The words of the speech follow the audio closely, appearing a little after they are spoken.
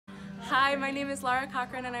Hi, my name is Lara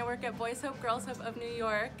Cochran and I work at Boys Hope, Girls Hope of New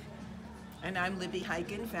York. And I'm Libby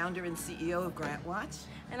Hikind, founder and CEO of GrantWatch.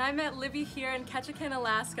 And I met Libby here in Cochran,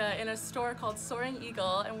 Alaska in a store called Soaring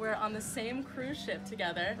Eagle, and we're on the same cruise ship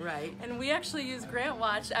together. Right. And we actually use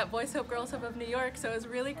GrantWatch at Boys Hope, Girls Hope of New York, so it was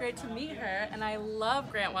really great to meet her. And I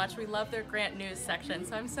love GrantWatch. We love their grant news section,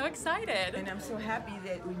 so I'm so excited. And I'm so happy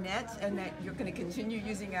that we met and that you're going to continue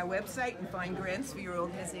using our website and find grants for your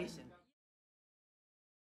organization.